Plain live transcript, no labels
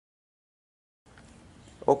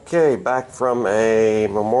Okay, back from a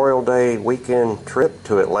Memorial Day weekend trip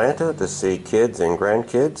to Atlanta to see kids and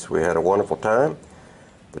grandkids. We had a wonderful time.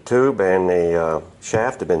 The tube and the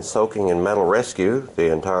shaft have been soaking in metal rescue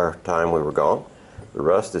the entire time we were gone. The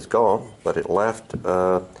rust is gone, but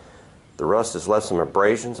the rust has left some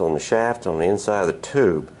abrasions on the shaft on the inside of the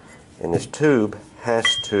tube. And this tube has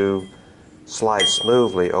to slide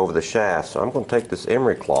smoothly over the shaft. So I'm going to take this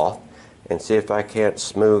emery cloth and see if I can't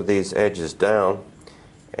smooth these edges down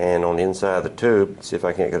and on the inside of the tube, see if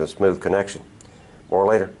I can't get a smooth connection. More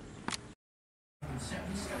later.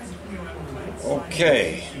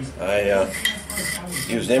 Okay, I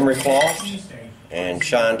used emery cloth and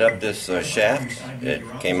shined up this shaft. It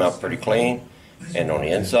came out pretty clean and on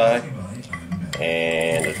the inside,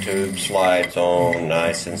 and the tube slides on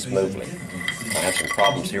nice and smoothly. I have some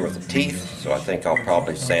problems here with the teeth, so I think I'll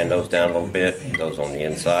probably sand those down a little bit, those on the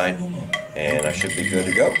inside, and I should be good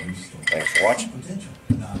to go. Thanks for watching.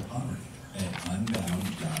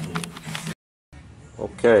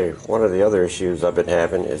 Okay, one of the other issues I've been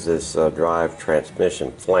having is this drive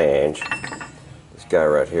transmission flange. This guy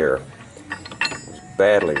right here is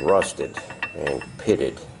badly rusted and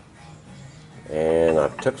pitted. And I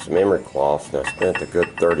took some emery cloth and I spent a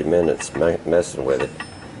good 30 minutes messing with it.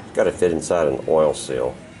 It's got to fit inside an oil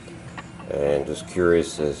seal. And just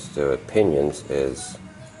curious as to opinions is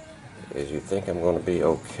you think I'm going to be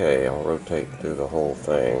okay. I'll rotate through the whole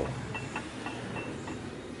thing.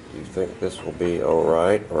 Do you think this will be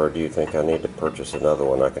alright, or do you think I need to purchase another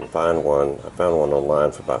one? I can find one. I found one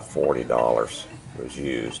online for about $40. It was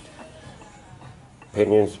used.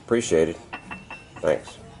 Opinions appreciated.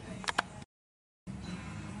 Thanks.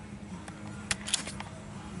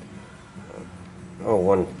 Oh,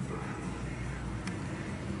 one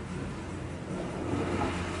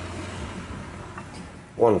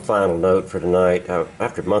final note for tonight.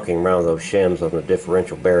 After monkeying around with those shims on the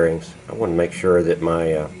differential bearings, I wanted to make sure that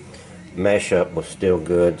my mesh up was still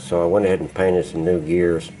good, so I went ahead and painted some new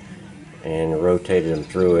gears and rotated them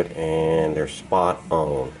through it, and they're spot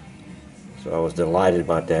on. So I was delighted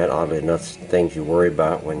about that. Oddly enough, things you worry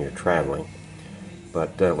about when you're traveling.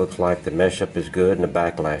 But looks like the mesh up is good and the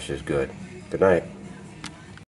backlash is good. Good night.